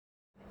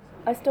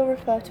I still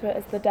refer to it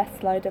as the death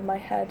slide in my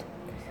head.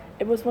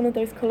 It was one of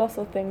those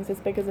colossal things as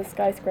big as a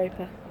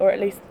skyscraper, or at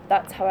least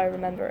that's how I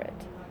remember it.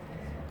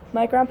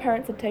 My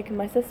grandparents had taken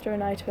my sister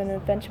and I to an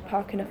adventure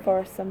park in a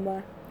forest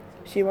somewhere.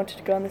 She wanted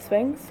to go on the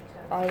swings,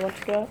 I wanted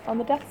to go on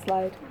the death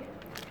slide.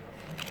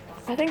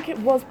 I think it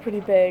was pretty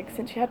big,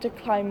 since you had to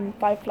climb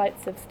 5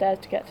 flights of stairs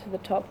to get to the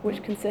top,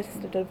 which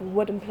consisted of a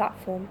wooden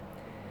platform.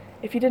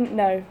 If you didn't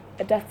know,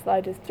 a death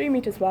slide is 3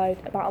 meters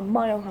wide, about a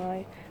mile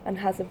high, and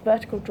has a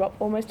vertical drop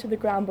almost to the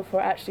ground before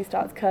it actually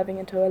starts curving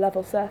into a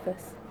level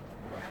surface.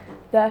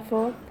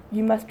 Therefore,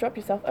 you must drop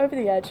yourself over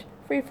the edge,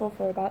 free fall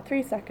for about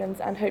 3 seconds,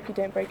 and hope you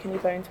don't break any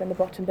bones when the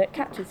bottom bit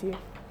catches you.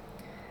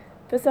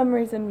 For some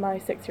reason, my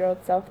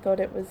 6-year-old self thought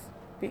it was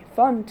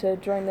fun to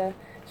join the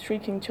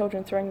shrieking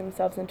children throwing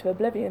themselves into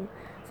oblivion,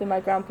 so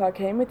my grandpa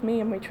came with me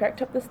and we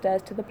trekked up the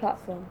stairs to the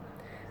platform.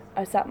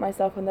 I sat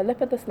myself on the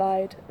lip of the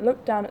slide,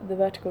 looked down at the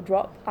vertical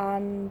drop,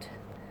 and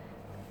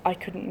I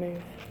couldn't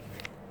move.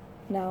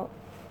 Now,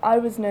 I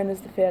was known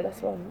as the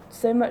fearless one,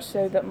 so much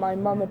so that my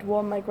mum had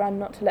warned my gran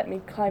not to let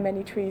me climb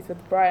any trees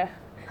with briar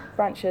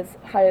branches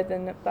higher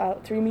than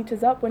about 3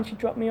 meters up when she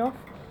dropped me off.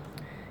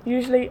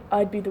 Usually,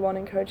 I'd be the one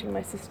encouraging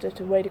my sister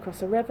to wade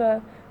across a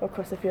river, or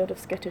across a field of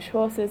skittish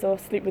horses, or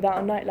sleep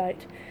without a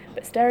nightlight,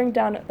 but staring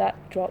down at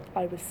that drop,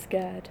 I was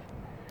scared.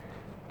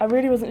 I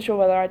really wasn't sure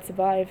whether I'd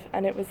survive,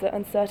 and it was the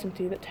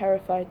uncertainty that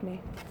terrified me.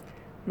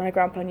 My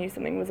grandpa knew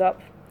something was up.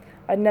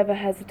 I'd never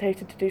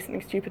hesitated to do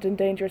something stupid and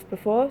dangerous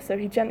before, so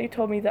he gently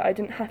told me that I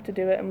didn't have to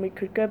do it and we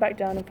could go back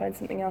down and find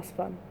something else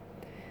fun.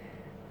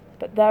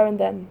 But there and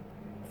then,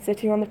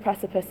 sitting on the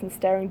precipice and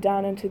staring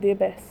down into the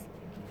abyss,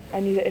 I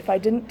knew that if I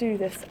didn't do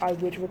this, I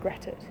would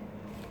regret it.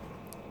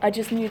 I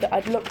just knew that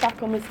I'd look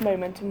back on this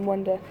moment and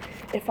wonder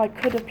if I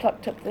could have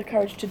plucked up the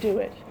courage to do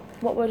it,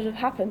 what would have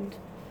happened?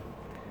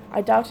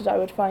 I doubted I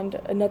would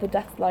find another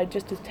death slide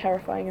just as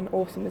terrifying and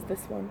awesome as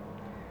this one.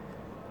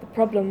 The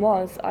problem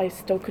was, I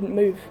still couldn't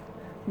move.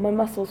 My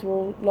muscles were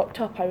all locked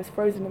up, I was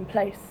frozen in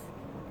place.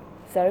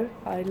 So,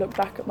 I looked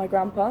back at my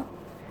grandpa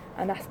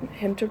and asked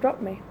him to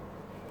drop me.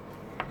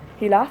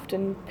 He laughed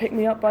and picked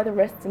me up by the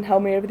wrists and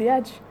held me over the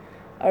edge.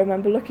 I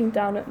remember looking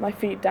down at my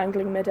feet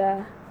dangling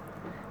mid-air.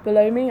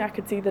 Below me, I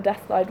could see the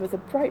death slide was a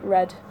bright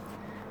red.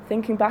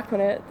 Thinking back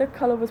on it, the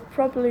colour was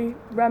probably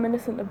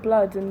reminiscent of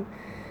blood, and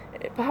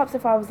perhaps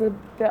if I was a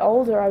bit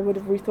older, I would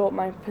have rethought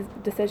my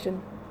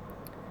decision.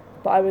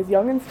 But I was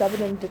young and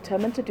stubborn and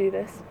determined to do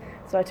this,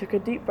 so I took a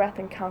deep breath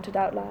and counted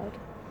out loud.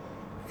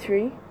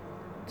 3,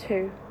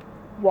 2,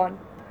 1.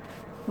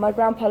 My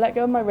grandpa let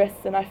go of my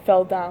wrists and I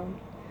fell down.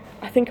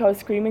 I think I was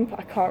screaming, but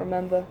I can't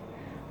remember.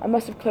 I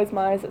must have closed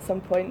my eyes at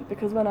some point,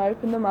 because when I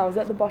opened them I was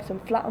at the bottom,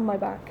 flat on my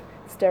back,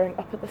 staring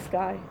up at the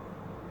sky.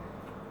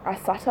 I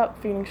sat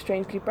up, feeling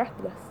strangely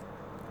breathless.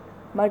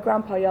 My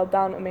grandpa yelled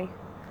down at me,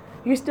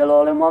 "You still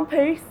all in one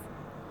piece?"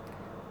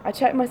 I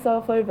checked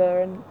myself over,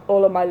 and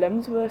all of my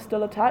limbs were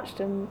still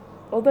attached, and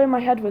although my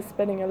head was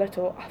spinning a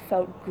little, I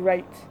felt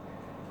great.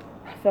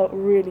 I felt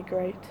really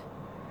great.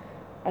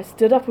 I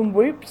stood up and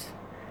whooped,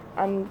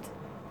 and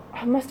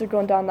I must have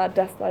gone down that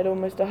death slide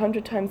almost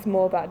 100 times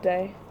more that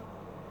day.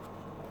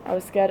 I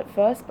was scared at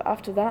first, but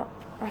after that,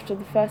 after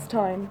the first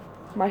time,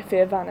 my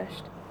fear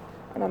vanished,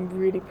 and I'm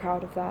really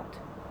proud of that.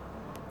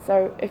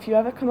 So, if you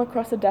ever come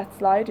across a death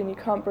slide and you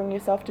can't bring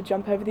yourself to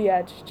jump over the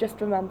edge,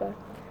 just remember,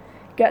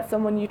 get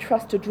someone you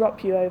trust to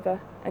drop you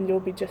over, and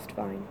you'll be just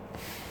fine.